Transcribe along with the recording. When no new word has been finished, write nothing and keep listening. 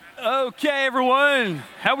Okay, everyone,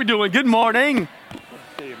 how we doing? Good morning.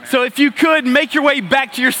 So if you could make your way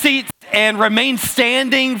back to your seats and remain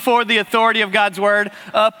standing for the authority of God's word,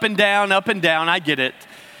 up and down, I get it.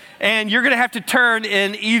 And you're going to have to turn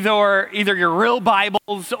in either your real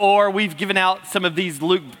Bibles or we've given out some of these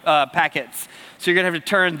Luke packets. So you're going to have to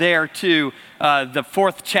turn there to the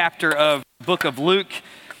 4th chapter of the book of Luke.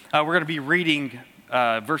 We're going to be reading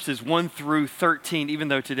verses 1 through 13, even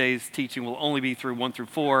though today's teaching will only be through 1 through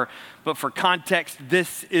 4. But for context,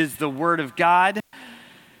 this is the word of God.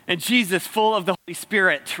 And Jesus, full of the Holy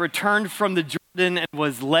Spirit, returned from the Jordan and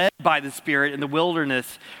was led by the Spirit in the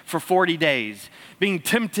wilderness for 40 days, being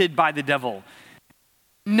tempted by the devil.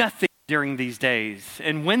 Nothing during these days.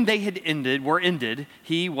 And when they had ended,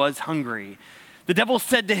 he was hungry. The devil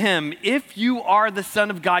said to him, "If you are the Son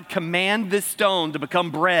of God, command this stone to become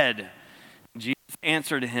bread." Jesus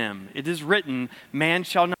answered him, "It is written, man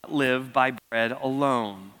shall not live by bread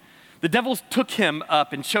alone." The devil took him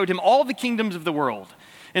up and showed him all the kingdoms of the world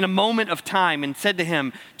in a moment of time and said to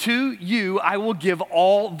him, "To you I will give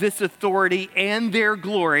all this authority and their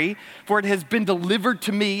glory, for it has been delivered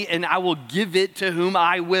to me, and I will give it to whom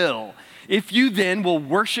I will. If you then will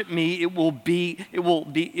worship me, it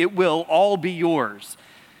will all be yours."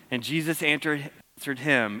 And Jesus answered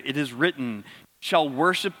him, "It is written, shall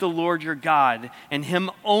worship the Lord your God, and him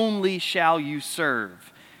only shall you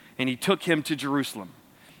serve." And he took him to Jerusalem,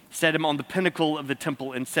 set him on the pinnacle of the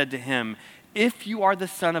temple, and said to him, "If you are the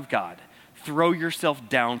Son of God, throw yourself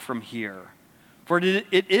down from here. For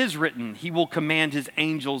it is written, he will command his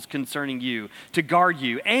angels concerning you to guard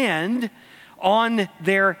you, and on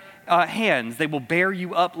their hands they will bear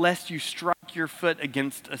you up, lest you strike your foot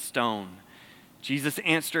against a stone." Jesus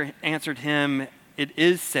answered him, "It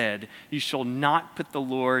is said, you shall not put the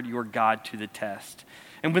Lord your God to the test."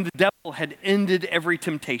 And when the devil had ended every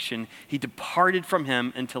temptation, he departed from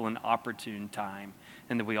him until an opportune time.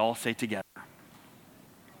 And then we all say together,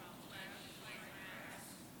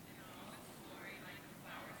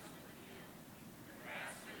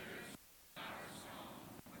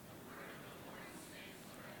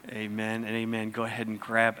 amen and amen. Go ahead and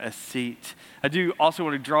grab a seat. I do also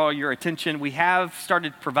want to draw your attention. We have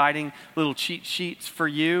started providing little cheat sheets for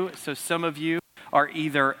you. So some of you are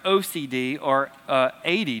either OCD or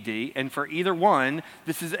ADD, and for either one,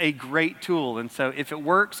 this is a great tool. And so if it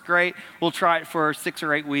works, great. We'll try it for 6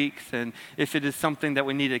 or 8 weeks, and if it is something that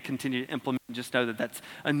we need to continue to implement, just know that that's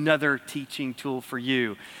another teaching tool for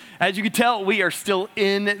you. As you can tell, we are still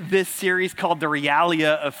in this series called The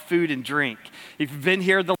Realia of Food and Drink. If you've been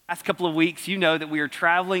here the last couple of weeks, you know that we are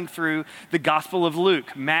traveling through the Gospel of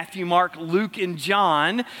Luke, Matthew, Mark, Luke, and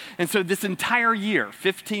John. And so this entire year,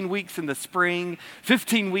 15 weeks in the spring,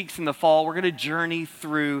 15 weeks in the fall, we're going to journey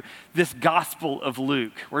through this Gospel of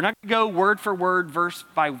Luke. We're not going to go word for word, verse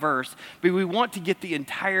by verse, but we want to get the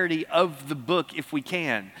entirety of the book if we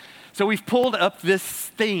can. So we've pulled up this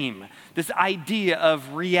theme, this idea of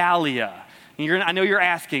realia. And I know you're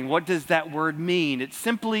asking, what does that word mean? It's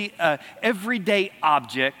simply an everyday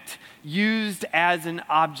object used as an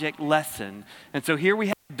object lesson. And so here we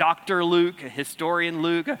have Dr. Luke, a historian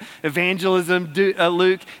Luke, evangelism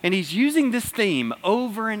Luke, and he's using this theme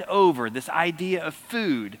over and over, this idea of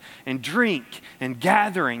food and drink and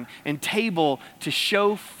gathering and table to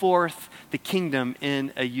show forth the kingdom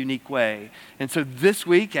in a unique way. And so this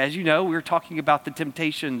week, as you know, we're talking about the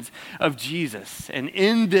temptations of Jesus. And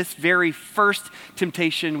in this very first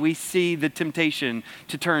temptation, we see the temptation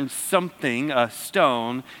to turn something, a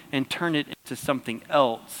stone, and turn it into something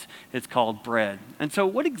else. It's called bread. And so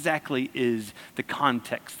what exactly is the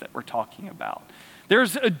context that we're talking about?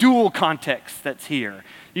 There's a dual context that's here.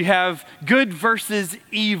 You have good versus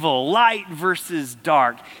evil, light versus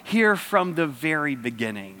dark, here from the very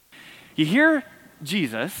beginning. You hear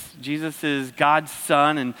Jesus. Jesus is God's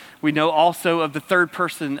Son, and we know also of the third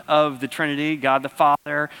person of the Trinity, God the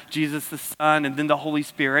Father, Jesus the Son, and then the Holy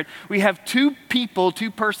Spirit. We have two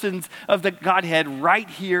persons of the Godhead right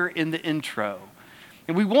here in the intro.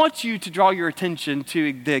 And we want you to draw your attention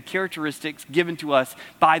to the characteristics given to us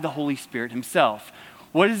by the Holy Spirit himself.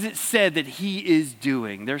 What is it said that he is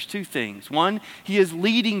doing? There's two things. One, he is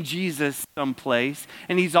leading Jesus someplace,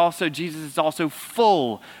 and Jesus is also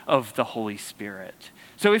full of the Holy Spirit.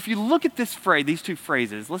 So if you look at this phrase, these two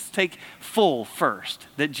phrases, let's take full first,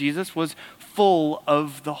 that Jesus was full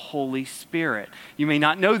of the Holy Spirit. You may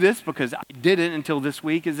not know this because I didn't until this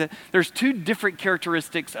week, is that there's two different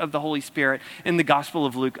characteristics of the Holy Spirit in the Gospel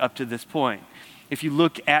of Luke up to this point. If you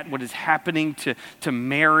look at what is happening to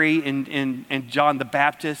Mary and John the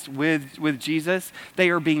Baptist with Jesus, they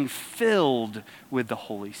are being filled with the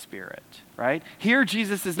Holy Spirit, right? Here,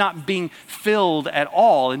 Jesus is not being filled at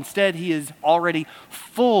all. Instead, he is already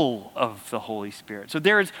full of the Holy Spirit. So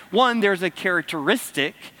there's a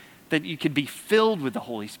characteristic that you could be filled with the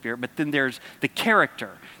Holy Spirit, but then there's the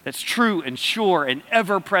character that's true and sure and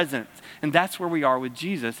ever present. And that's where we are with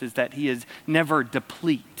Jesus, is that he is never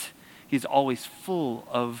deplete. He's always full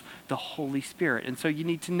of the Holy Spirit. And so you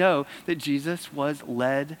need to know that Jesus was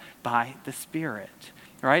led by the Spirit,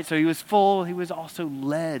 right? So he was full, he was also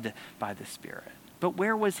led by the Spirit. But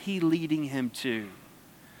where was he leading him to?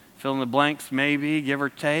 Fill in the blanks, maybe, give or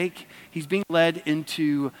take. He's being led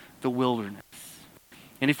into the wilderness.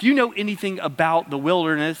 And if you know anything about the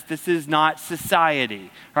wilderness, this is not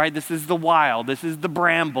society, right? This is the wild. This is the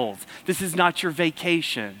brambles. This is not your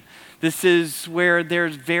vacation. This is where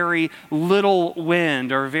there's very little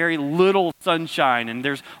wind or very little sunshine, and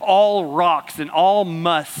there's all rocks and all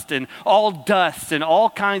must and all dust and all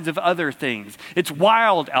kinds of other things. It's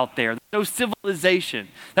wild out there. There's no civilization.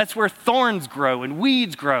 That's where thorns grow and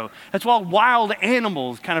weeds grow. That's why wild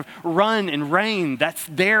animals kind of run and reign. That's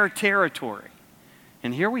their territory.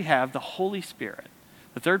 And here we have the Holy Spirit,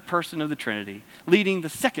 the third person of the Trinity, leading the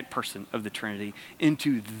second person of the Trinity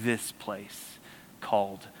into this place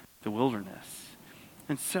called the wilderness.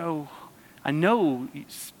 And so I know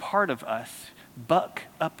part of us buck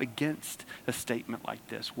up against a statement like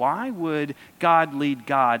this. Why would God lead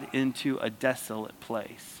God into a desolate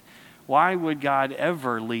place? Why would God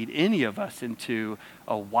ever lead any of us into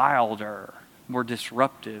a wilder, more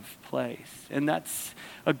disruptive place? And that's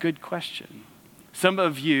a good question. Some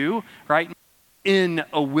of you, right, in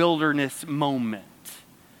a wilderness moment.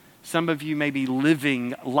 Some of you may be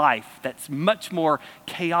living life that's much more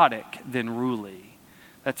chaotic than ruly.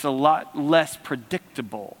 That's a lot less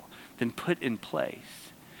predictable than put in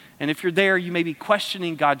place. And if you're there, you may be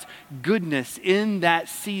questioning God's goodness in that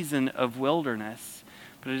season of wilderness.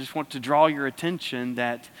 But I just want to draw your attention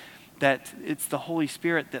that it's the Holy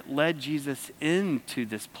Spirit that led Jesus into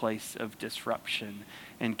this place of disruption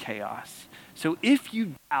and chaos. So if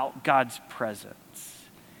you doubt God's presence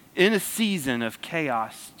in a season of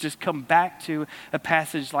chaos, just come back to a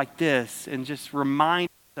passage like this and just remind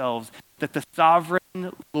ourselves that the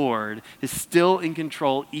sovereign Lord is still in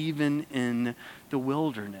control even in the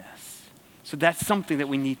wilderness. So that's something that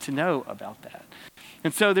we need to know about that.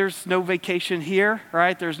 And so there's no vacation here,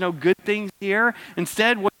 right? There's no good things here.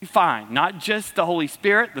 Instead, what do you find? Not just the Holy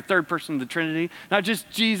Spirit, the third person of the Trinity, not just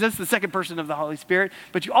Jesus, the second person of the Holy Spirit,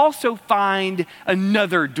 but you also find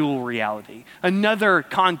another dual reality, another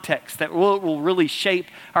context that will really shape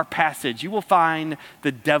our passage. You will find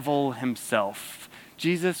the devil himself.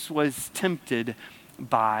 Jesus was tempted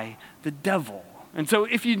by the devil. And so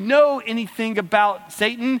if you know anything about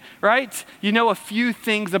Satan, right, you know a few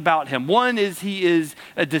things about him. One is he is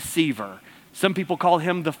a deceiver. Some people call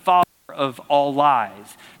him the father of all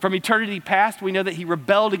lies. From eternity past, we know that he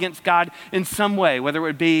rebelled against God in some way, whether it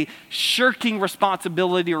would be shirking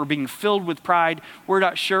responsibility or being filled with pride. We're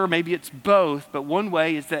not sure. Maybe it's both. But one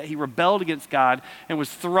way is that he rebelled against God and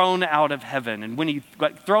was thrown out of heaven. And when he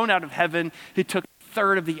got thrown out of heaven, he took a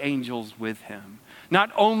third of the angels with him. Not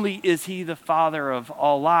only is he the father of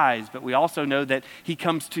all lies, but we also know that he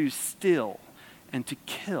comes to steal and to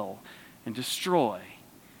kill and destroy.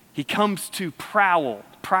 He comes to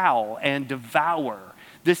prowl and devour.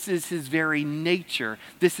 This is his very nature.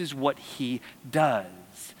 This is what he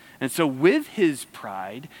does. And so with his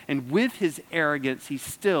pride and with his arrogance,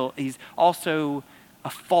 he's also a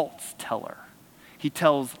false teller. He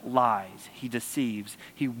tells lies. He deceives.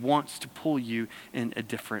 He wants to pull you in a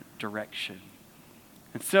different direction.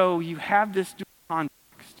 And so you have this dual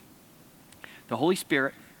context. The Holy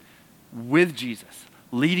Spirit with Jesus,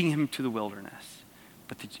 leading him to the wilderness.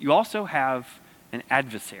 But you also have an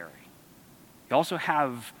adversary. You also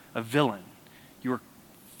have a villain. You are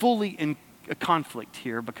fully in a conflict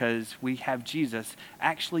here because we have Jesus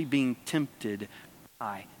actually being tempted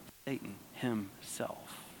by Satan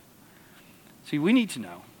himself. See, we need to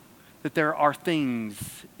know that there are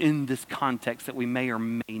things in this context that we may or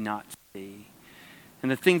may not see. And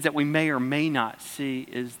the things that we may or may not see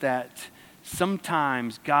is that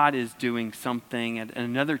sometimes God is doing something and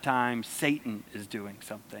another time Satan is doing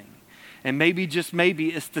something. And maybe, just maybe,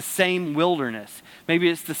 it's the same wilderness. Maybe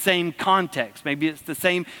it's the same context. Maybe it's the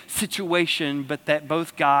same situation, but that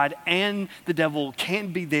both God and the devil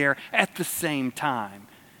can be there at the same time.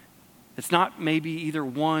 It's not maybe either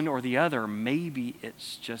one or the other. Maybe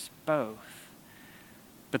it's just both.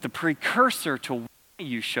 But the precursor to why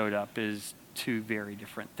you showed up is two very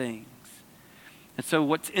different things. And so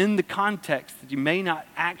what's in the context that you may not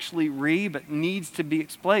actually read but needs to be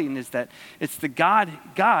explained is that it's God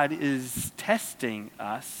is testing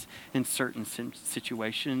us in certain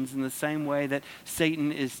situations in the same way that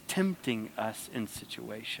Satan is tempting us in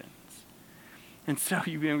situations. And so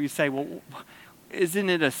you say, well, isn't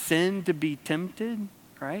it a sin to be tempted,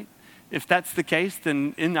 right? If that's the case,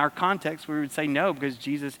 then in our context, we would say no, because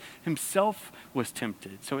Jesus himself was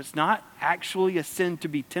tempted. So it's not actually a sin to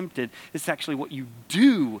be tempted. It's actually what you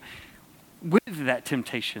do with that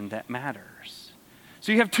temptation that matters.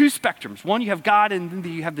 So you have two spectrums. One, you have God, and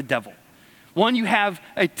then you have the devil. One, you have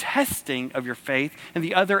a testing of your faith, and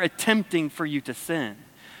the other, a tempting for you to sin.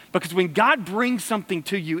 Because when God brings something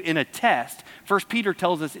to you in a test, 1 Peter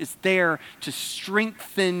tells us it's there to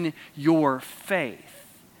strengthen your faith.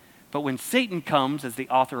 But when Satan comes as the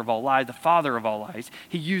author of all lies, the father of all lies,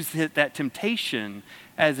 he used that temptation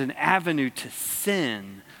as an avenue to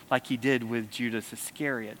sin, like he did with Judas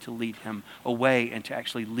Iscariot, to lead him away and to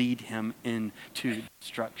actually lead him into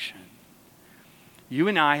destruction. You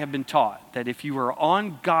and I have been taught that if you are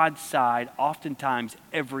on God's side, oftentimes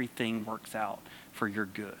everything works out for your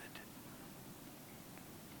good.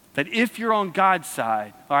 That if you're on God's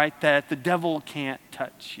side, all right, that the devil can't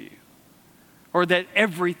touch you. Or that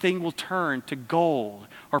everything will turn to gold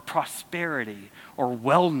or prosperity or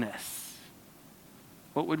wellness.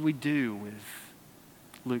 What would we do with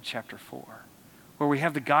Luke chapter 4? Where we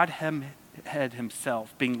have the Godhead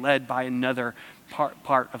himself being led by another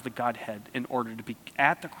part of the Godhead in order to be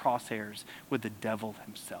at the crosshairs with the devil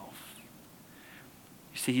himself.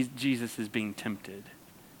 You see, Jesus is being tempted,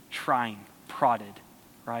 trying, prodded,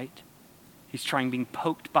 right? He's being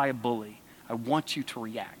poked by a bully. I want you to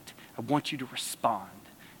react. I want you to respond.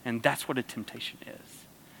 And that's what a temptation is.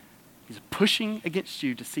 He's pushing against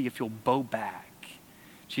you to see if you'll bow back.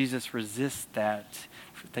 Jesus resists that,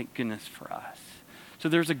 thank goodness for us. So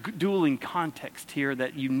there's a dueling context here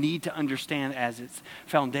that you need to understand as its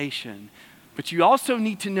foundation. But you also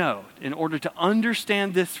need to know, in order to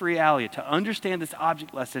understand this reality, to understand this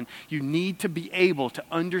object lesson, you need to be able to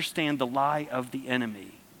understand the lie of the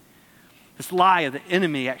enemy. This lie of the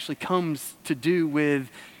enemy actually comes to do with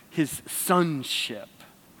his sonship,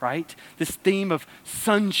 right? This theme of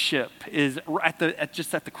sonship is at the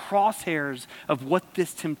crosshairs of what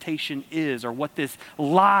this temptation is, or what this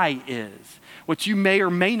lie is. What you may or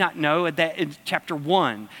may not know that in chapter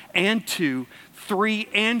 1 and 2, 3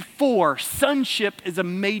 and 4, sonship is a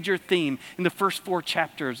major theme in the first 4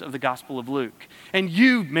 chapters of the Gospel of Luke. And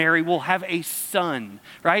you, Mary, will have a son,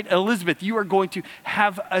 right? Elizabeth, you are going to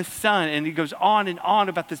have a son. And he goes on and on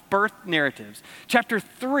about this birth narratives. Chapter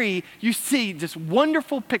 3, you see this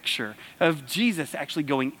wonderful picture of Jesus actually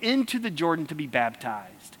going into the Jordan to be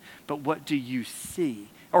baptized. But what do you see?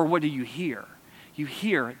 Or what do you hear? You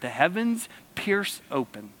hear the heavens pierce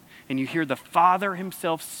open. And you hear the Father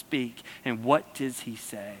himself speak. And what does he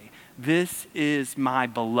say? This is my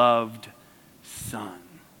beloved Son,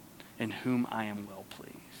 in whom I am well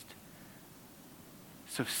pleased.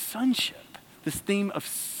 So sonship, this theme of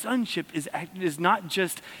sonship is not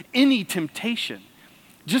just any temptation.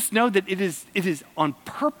 Just know that it is on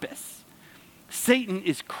purpose. Satan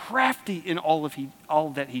is crafty in all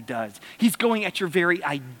that he does. He's going at your very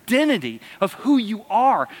identity of who you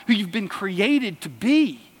are, who you've been created to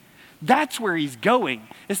be. That's where he's going.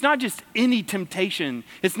 It's not just any temptation.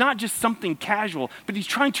 It's not just something casual, but he's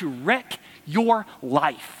trying to wreck your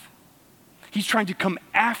life. He's trying to come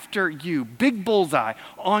after you, big bullseye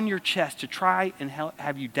on your chest, to try and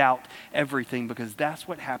have you doubt everything, because that's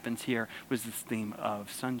what happens here with this theme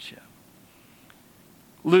of sonship.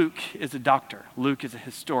 Luke is a doctor. Luke is a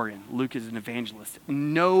historian. Luke is an evangelist.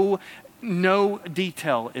 No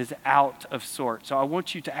detail is out of sort. So I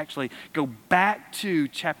want you to actually go back to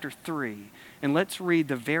chapter 3, and let's read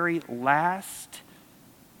the very last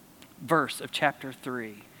verse of chapter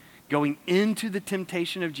 3. Going into the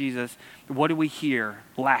temptation of Jesus, what do we hear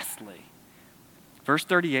lastly? Verse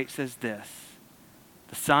 38 says this: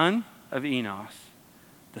 the son of Enos,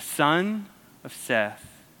 the son of Seth,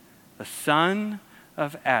 the son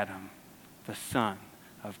of Adam, the Son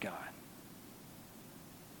of God.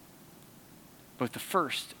 Both the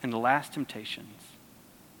first and the last temptations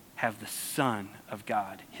have the Son of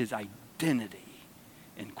God, his identity,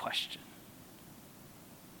 in question.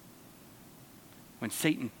 When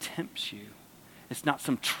Satan tempts you, it's not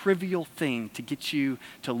some trivial thing to get you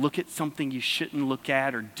to look at something you shouldn't look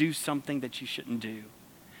at or do something that you shouldn't do.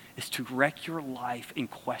 It's to wreck your life and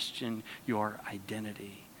question your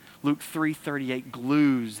identity. Luke 3:38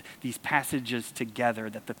 glues these passages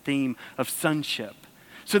together, that the theme of sonship.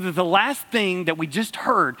 So that the last thing that we just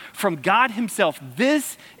heard from God himself,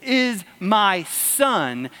 this is my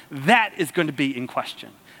son, that is going to be in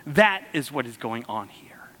question. That is what is going on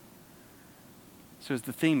here. So it's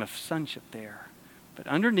the theme of sonship there. But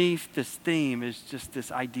underneath this theme is just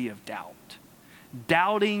this idea of doubt.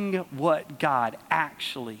 Doubting what God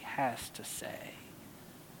actually has to say.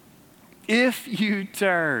 If you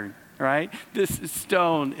turn, right, this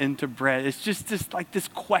stone into bread, it's just this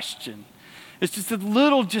question. It's just a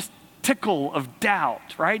little tickle of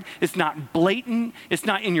doubt, right? It's not blatant. It's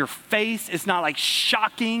not in your face. It's not like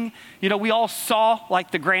shocking. You know, we all saw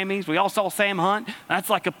like the Grammys. We all saw Sam Hunt. That's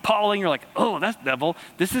like appalling. You're like, oh, that's devil.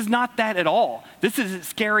 This is not that at all. This isn't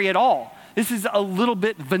scary at all. This is a little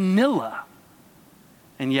bit vanilla.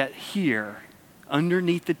 And yet here,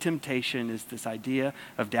 underneath the temptation is this idea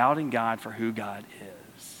of doubting God for who God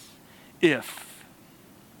is. If,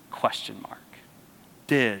 question mark,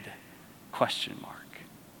 did, question mark.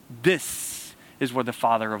 This is what the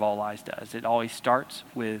father of all lies does. It always starts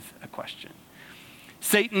with a question.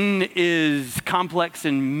 Satan is complex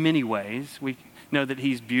in many ways. We know that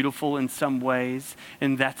he's beautiful in some ways,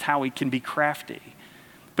 and that's how he can be crafty.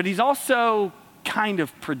 But he's also kind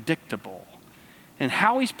of predictable. And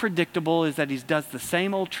how he's predictable is that he does the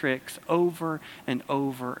same old tricks over and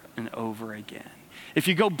over and over again. If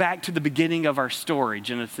you go back to the beginning of our story,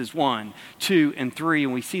 Genesis 1, 2, and 3,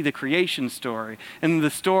 and we see the creation story and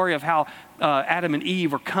the story of how Adam and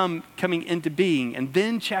Eve are coming into being, and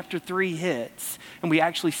then chapter 3 hits, and we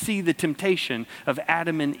actually see the temptation of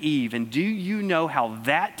Adam and Eve. And do you know how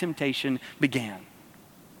that temptation began?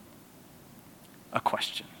 A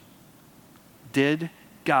question. Did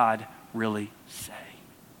God really say?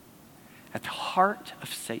 At the heart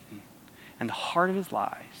of Satan and the heart of his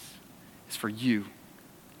lies is for you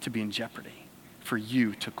to be in jeopardy, for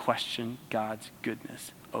you to question God's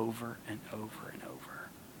goodness over and over and over.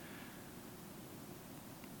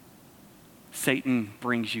 Satan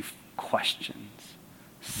brings you questions.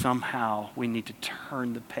 Somehow we need to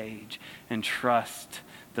turn the page and trust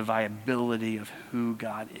the viability of who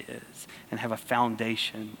God is and have a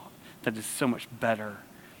foundation that is so much better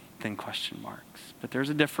than question marks. But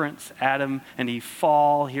there's a difference. Adam and Eve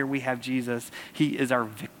fall. Here we have Jesus. He is our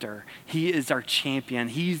victor. He is our champion.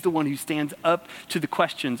 He's the one who stands up to the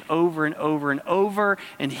questions over and over and over,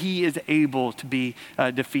 and he is able to be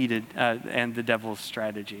defeated and the devil's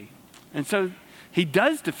strategy. And so he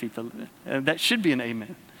does defeat that should be an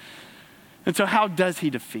amen. And so how does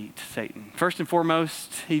he defeat Satan? First and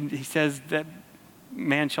foremost, he says that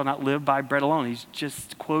man shall not live by bread alone. He's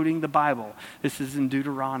just quoting the Bible. This is in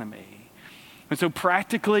Deuteronomy. And so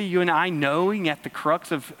practically, you and I knowing at the crux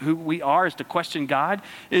of who we are is to question God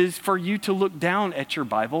is for you to look down at your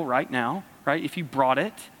Bible right now, right? If you brought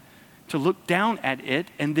it, to look down at it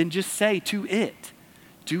and then just say to it,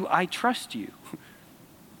 do I trust you?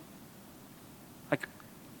 Like,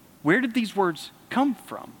 where did these words come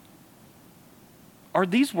from? Are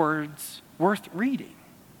these words worth reading?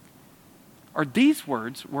 Are these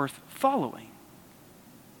words worth following?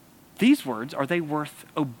 These words, are they worth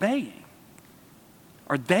obeying?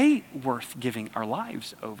 Are they worth giving our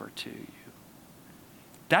lives over to you?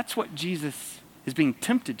 That's what Jesus is being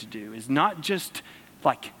tempted to do, is not just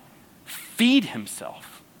like feed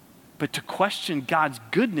himself, but to question God's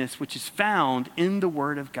goodness, which is found in the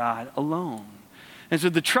Word of God alone. And so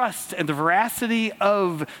the trust and the veracity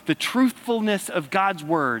of the truthfulness of God's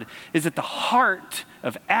word is at the heart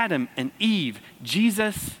of Adam and Eve,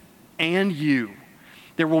 Jesus and you.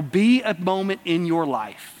 There will be a moment in your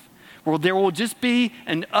life where there will just be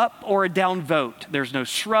an up or a down vote. There's no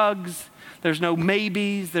shrugs, there's no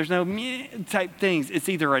maybes, there's no meh type things. It's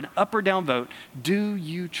either an up or down vote. Do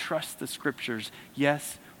you trust the scriptures,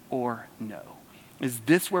 yes or no? Is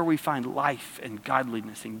this where we find life and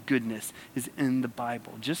godliness and goodness is in the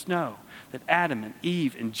Bible? Just know that Adam and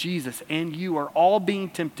Eve and Jesus and you are all being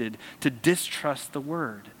tempted to distrust the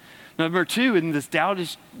word. Number two, in this doubt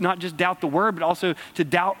is not just doubt the word, but also to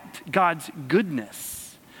doubt God's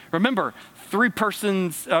goodness. Remember, three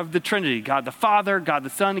persons of the Trinity, God the Father, God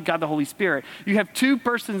the Son, and God the Holy Spirit. You have two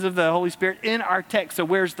persons of the Holy Spirit in our text, so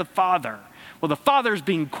where's the Father? Well, the Father's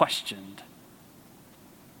being questioned.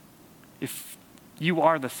 If you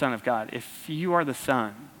are the Son of God, if you are the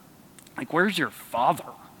Son, like, where's your Father?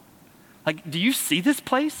 Like, do you see this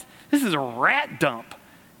place? This is a rat dump.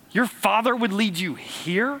 Your Father would lead you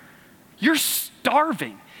here? You're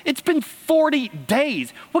starving. It's been 40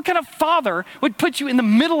 days. What kind of father would put you in the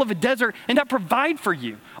middle of a desert and not provide for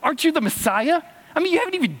you? Aren't you the Messiah? I mean, you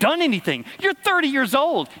haven't even done anything. You're 30 years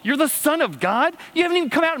old. You're the Son of God. You haven't even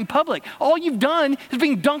come out in public. All you've done is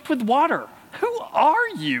being dunked with water. Who are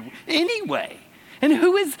you anyway? And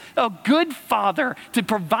who is a good father to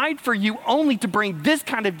provide for you only to bring this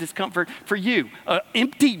kind of discomfort for you? An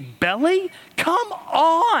empty belly? Come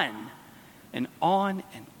on. And on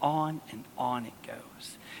and on and on it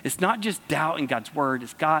goes. It's not just doubt in God's word,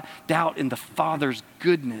 it's doubt in the Father's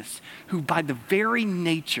goodness, who by the very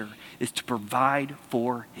nature is to provide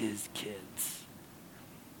for his kids.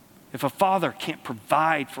 If a father can't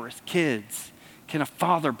provide for his kids, can a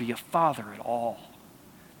father be a father at all?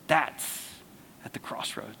 That's at the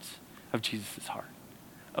crossroads of Jesus' heart.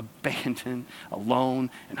 Abandoned, alone,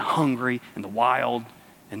 and hungry in the wild.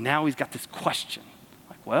 And now he's got this question.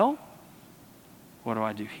 Like, well, what do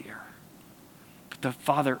I do here? But the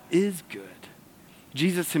Father is good.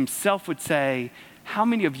 Jesus himself would say, how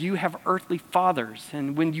many of you have earthly fathers?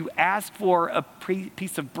 And when you ask for a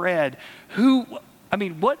piece of bread,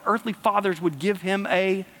 what earthly fathers would give him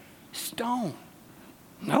a stone?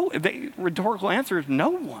 No, the rhetorical answer is no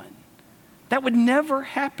one. That would never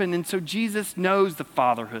happen. And so Jesus knows the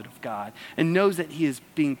fatherhood of God and knows that he is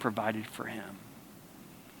being provided for him.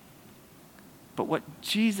 But what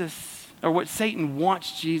Satan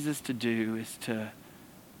wants Jesus to do is to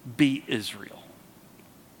be Israel.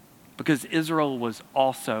 Because Israel was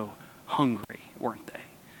also hungry, weren't they?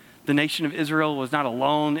 The nation of Israel was not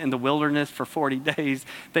alone in the wilderness for 40 days.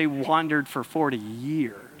 They wandered for 40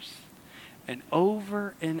 years. And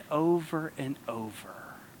over and over and over,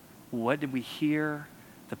 what did we hear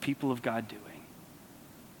the people of God doing?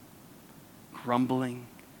 Grumbling,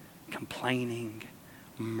 complaining,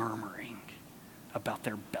 murmuring about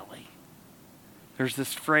their belly. There's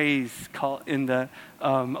this phrase called in the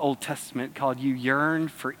Old Testament called, you yearn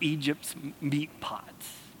for Egypt's meat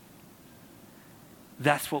pots.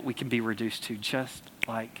 That's what we can be reduced to, just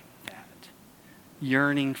like that.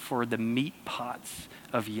 Yearning for the meat pots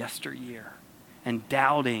of yesteryear and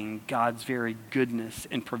doubting God's very goodness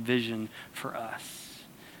and provision for us.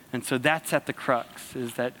 And so that's at the crux,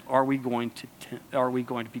 is that are we going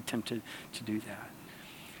to be tempted to do that?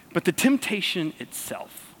 But the temptation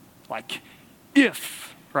itself, like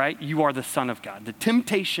if, right, you are the Son of God, the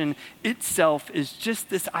temptation itself is just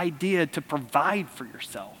this idea to provide for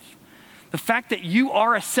yourself. The fact that you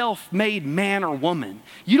are a self-made man or woman,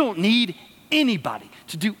 you don't need anybody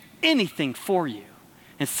to do anything for you.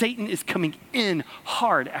 And Satan is coming in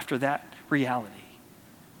hard after that reality.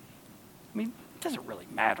 I mean, it doesn't really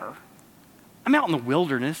matter. I'm out in the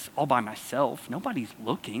wilderness all by myself. Nobody's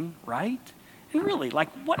looking, right? And really, like,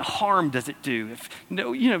 what harm does it do if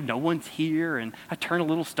no one's here and I turn a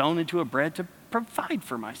little stone into a bread to provide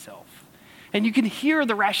for myself? And you can hear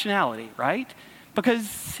the rationality, right?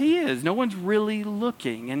 Because no one's really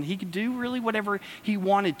looking, and he could do really whatever he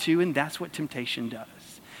wanted to, and that's what temptation does,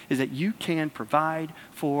 is that you can provide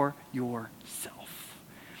for yourself.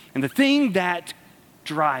 And the thing that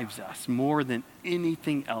drives us more than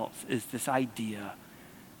anything else is this idea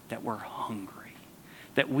that we're hungry,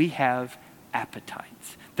 that we have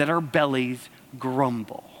appetites, that our bellies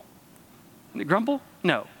grumble. Grumble?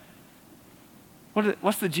 No.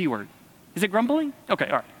 What's the G word? Is it grumbling? Okay,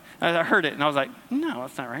 all right. I heard it and I was like, no,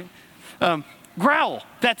 that's not right. Growl.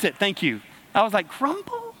 That's it. Thank you. I was like,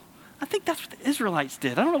 grumble? I think that's what the Israelites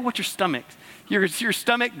did. I don't know what your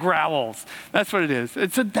stomach growls. That's what it is.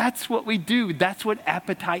 And so that's what we do. That's what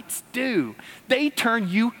appetites do. They turn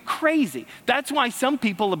you crazy. That's why some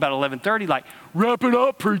people about 11:30 like, wrap it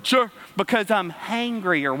up, preacher, because I'm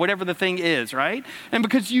hangry or whatever the thing is, right? And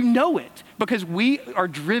because you know it, because we are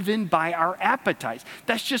driven by our appetites.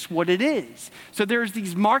 That's just what it is. So there's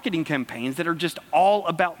these marketing campaigns that are just all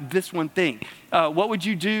about this one thing. What would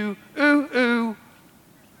you do? Ooh, ooh.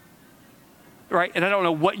 Right? And I don't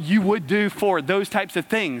know what you would do for those types of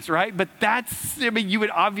things, right? But you would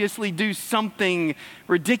obviously do something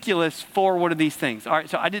ridiculous for one of these things. All right,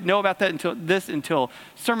 so I didn't know about that until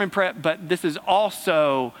sermon prep, but this is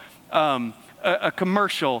also a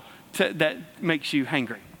commercial that makes you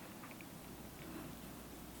hangry.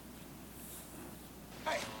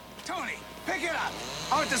 Hey, Tony, pick it up.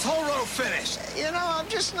 I want this whole row finished. I'm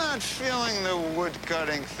just not feeling the wood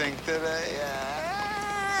cutting thing today.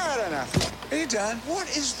 I don't know. Hey, Don, what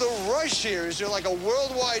is the rush here? Is there like a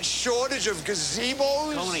worldwide shortage of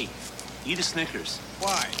gazebos? Tony, eat a Snickers.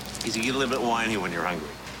 Why? Because you get a little bit whiny when you're hungry.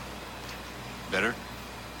 Better?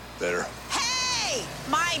 Better. Hey!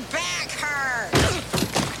 My back hurts!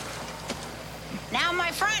 Now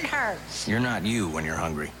my front hurts. You're not you when you're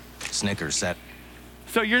hungry. Snickers set.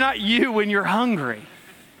 So you're not you when you're hungry.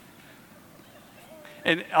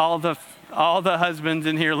 And all the husbands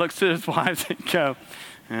in here looks at his wives and go,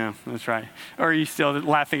 Yeah, that's right. Or are you still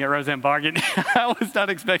laughing at Roseanne Bargan? I was not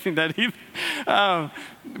expecting that either.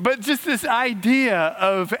 But just this idea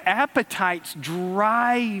of appetites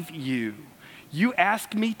drive you. You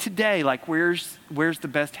ask me today, like, where's the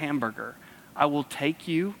best hamburger? I will take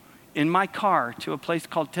you in my car to a place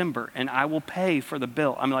called Timber, and I will pay for the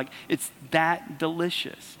bill. I'm like, it's that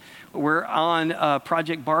delicious. We're on a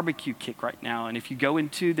Project Barbecue kick right now, and if you go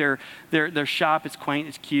into their shop, it's quaint,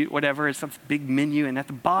 it's cute, whatever. It's some big menu, and at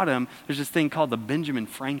the bottom, there's this thing called the Benjamin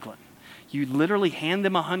Franklin. You literally hand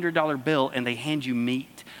them a $100 bill, and they hand you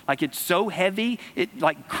meat. Like, it's so heavy, it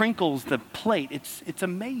like crinkles the plate. It's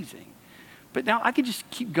amazing. But now I could just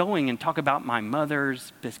keep going and talk about my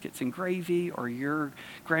mother's biscuits and gravy, or your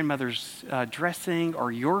grandmother's dressing,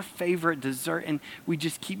 or your favorite dessert. And we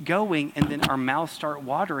just keep going, and then our mouths start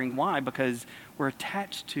watering. Why? Because we're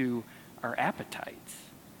attached to our appetites.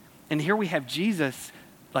 And here we have Jesus,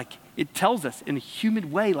 like it tells us in a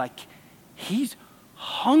human way, like he's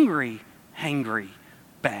hungry, hangry,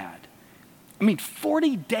 bad. I mean,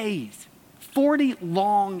 40 days, 40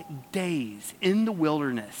 long days in the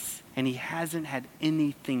wilderness, and he hasn't had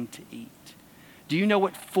anything to eat. Do you know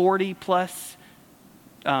what 40 plus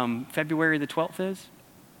February the 12th is?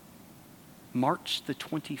 March the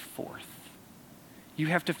 24th. You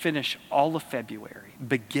have to finish all of February,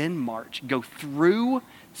 begin March, go through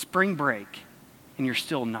spring break, and you're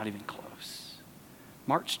still not even close.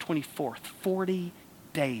 March 24th, 40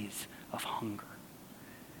 days of hunger.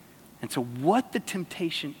 And so what the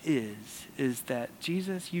temptation is that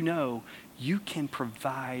Jesus, you know, you can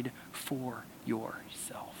provide for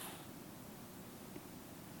yourself.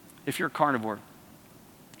 If you're a carnivore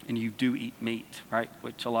and you do eat meat, right,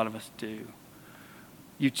 which a lot of us do,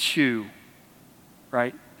 you chew,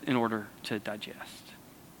 right, in order to digest.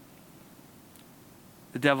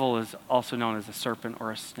 The devil is also known as a serpent or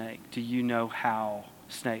a snake. Do you know how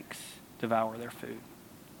snakes devour their food?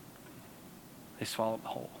 They swallow it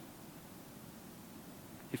whole.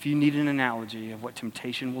 If you need an analogy of what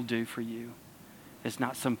temptation will do for you, it's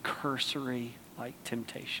not some cursory like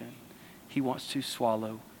temptation. He wants to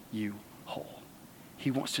swallow you whole. He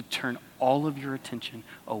wants to turn all of your attention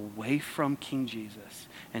away from King Jesus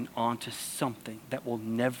and onto something that will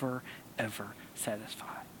never, ever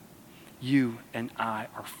satisfy. You and I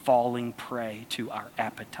are falling prey to our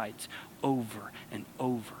appetites over and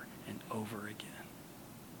over and over again.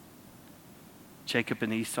 Jacob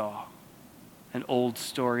and Esau, an old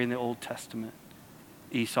story in the Old Testament.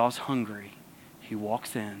 Esau's hungry. He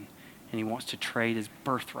walks in and he wants to trade his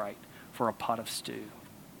birthright for a pot of stew.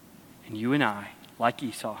 And you and I, like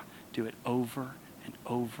Esau, do it over and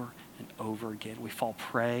over and over again. We fall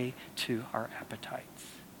prey to our appetites.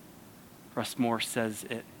 Russ Moore says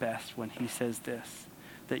it best when he says this,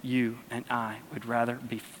 that you and I would rather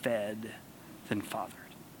be fed than fathered.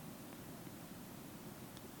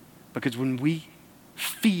 Because when we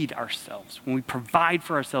feed ourselves, when we provide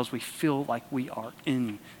for ourselves, we feel like we are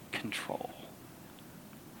in control.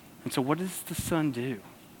 And so what does the son do?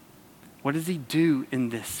 What does he do in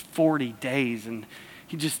this 40 days? And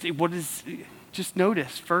just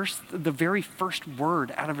notice first, the very first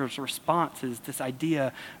word out of his response is this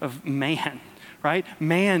idea of man, right?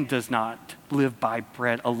 Man does not live by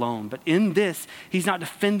bread alone. But in this, he's not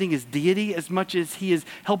defending his deity as much as he is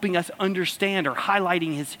helping us understand or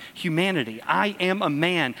highlighting his humanity. I am a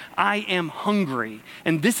man. I am hungry.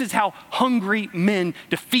 And this is how hungry men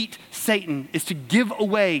defeat Satan, is to give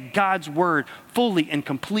away God's word fully and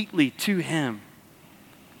completely to him.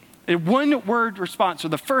 And one word response, or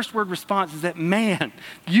the first word response, is that man,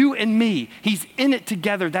 you and me, he's in it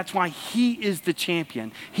together. That's why he is the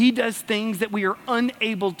champion. He does things that we are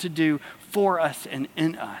unable to do for us and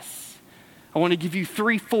in us. I want to give you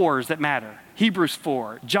 3 4s that matter. Hebrews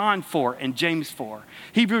 4, John 4, and James 4.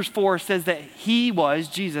 Hebrews 4 says that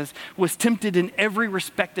Jesus was tempted in every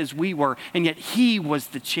respect as we were, and yet he was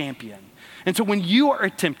the champion. And so when you are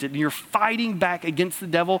tempted and you're fighting back against the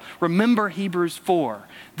devil, remember Hebrews 4.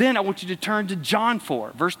 Then I want you to turn to John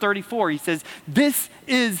 4, verse 34. He says, this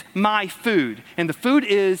is my food. And the food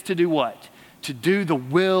is to do what? To do the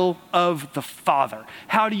will of the Father.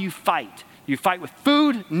 How do you fight? Do you fight with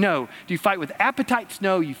food? No. Do you fight with appetites?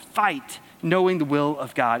 No. You fight knowing the will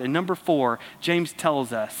of God. And number 4, James 4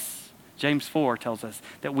 tells us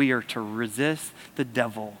that we are to resist the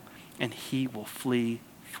devil and he will flee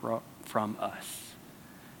from us.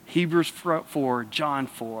 Hebrews 4, John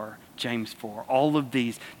 4, James 4, all of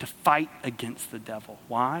these to fight against the devil.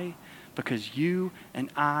 Why? Because you and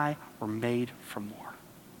I were made for more.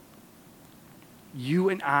 You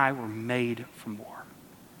and I were made for more.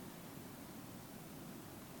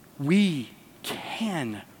 We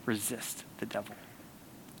can resist the devil.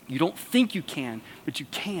 You don't think you can, but you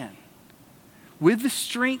can. With the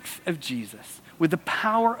strength of Jesus, with the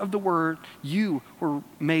power of the word, you were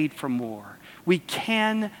made for more. We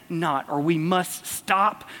cannot, or we must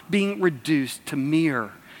stop being reduced to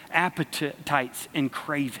mere appetites and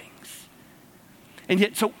cravings. And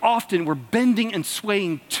yet so often we're bending and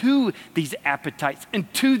swaying to these appetites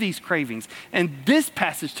and to these cravings. And this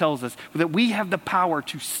passage tells us that we have the power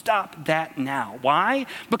to stop that now. Why?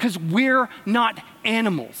 Because we're not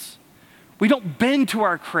animals. We don't bend to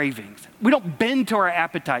our cravings. We don't bend to our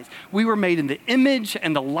appetites. We were made in the image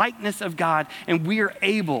and the likeness of God, and we are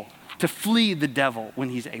able to flee the devil when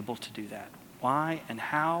he's able to do that. Why and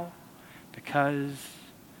how? Because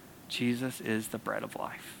Jesus is the bread of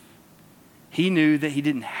life. He knew that he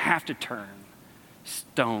didn't have to turn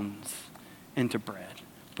stones into bread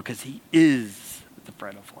because he is the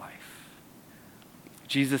bread of life.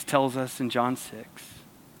 Jesus tells us in John 6,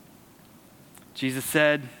 Jesus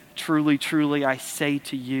said, "Truly, truly, I say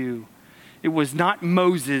to you, it was not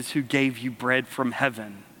Moses who gave you bread from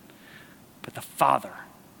heaven, but the Father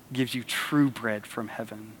gives you true bread from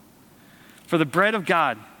heaven. For the bread of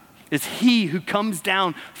God is he who comes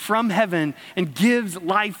down from heaven and gives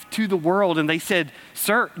life to the world." And they said,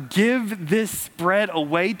 "Sir, give this bread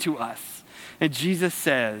away to us." And Jesus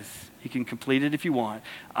says, you can complete it if you want,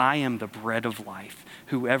 "I am the bread of life.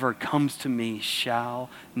 Whoever comes to me shall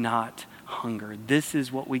not hunger." This is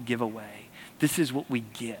what we give away. This is what we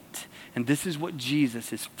get. And this is what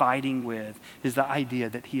Jesus is fighting with, is the idea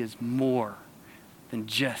that he is more than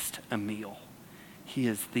just a meal. He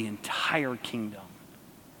is the entire kingdom.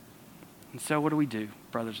 And so what do we do,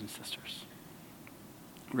 brothers and sisters?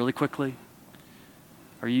 Really quickly,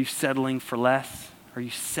 are you settling for less? Are you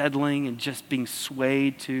settling and just being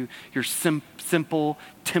swayed to your simple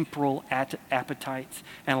temporal appetites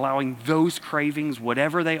and allowing those cravings,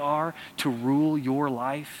 whatever they are, to rule your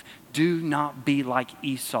life? Do not be like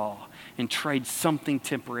Esau and trade something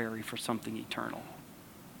temporary for something eternal.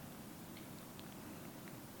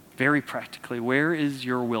 Very practically, where is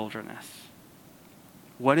your wilderness?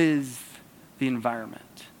 What is the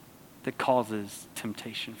environment that causes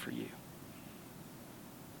temptation for you?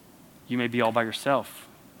 You may be all by yourself.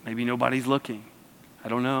 Maybe nobody's looking. I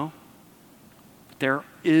don't know. But there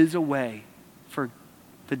is a way for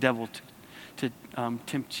the devil to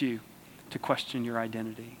tempt you to question your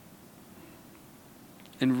identity.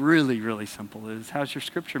 And really, really simple is, how's your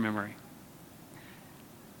scripture memory?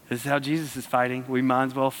 This is how Jesus is fighting. We might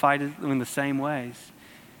as well fight it in the same ways.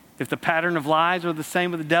 If the pattern of lies are the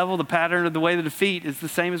same with the devil, the pattern of the way to defeat is the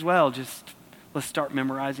same as well. Just let's start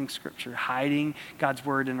memorizing scripture, hiding God's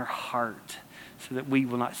word in our heart so that we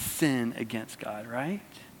will not sin against God, right?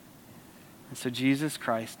 And so Jesus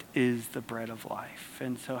Christ is the bread of life.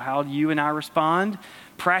 And so how do you and I respond?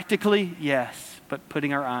 Practically, yes, but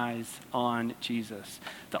putting our eyes on Jesus,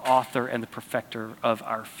 the author and the perfecter of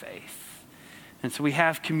our faith. And so we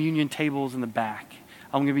have communion tables in the back.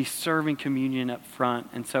 I'm going to be serving communion up front.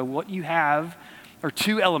 And so what you have are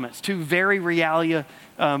two elements, two very realia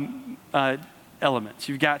elements.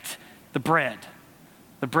 You've got the bread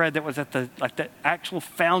that was at the actual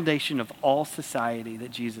foundation of all society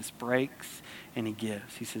that Jesus breaks and he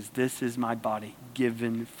gives. He says, "This is my body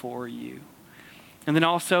given for you." And then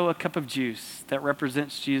also a cup of juice that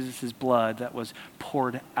represents Jesus' blood that was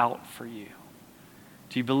poured out for you.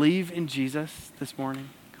 Do you believe in Jesus this morning?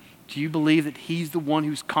 Do you believe that he's the one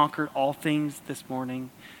who's conquered all things this morning?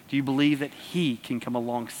 Do you believe that he can come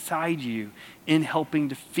alongside you in helping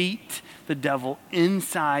defeat the devil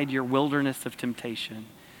inside your wilderness of temptation?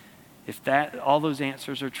 If all those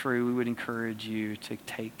answers are true, we would encourage you to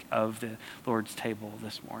take of the Lord's table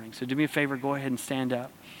this morning. So do me a favor, go ahead and stand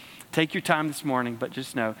up. Take your time this morning, but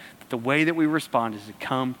just know that the way that we respond is to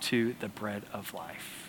come to the bread of life.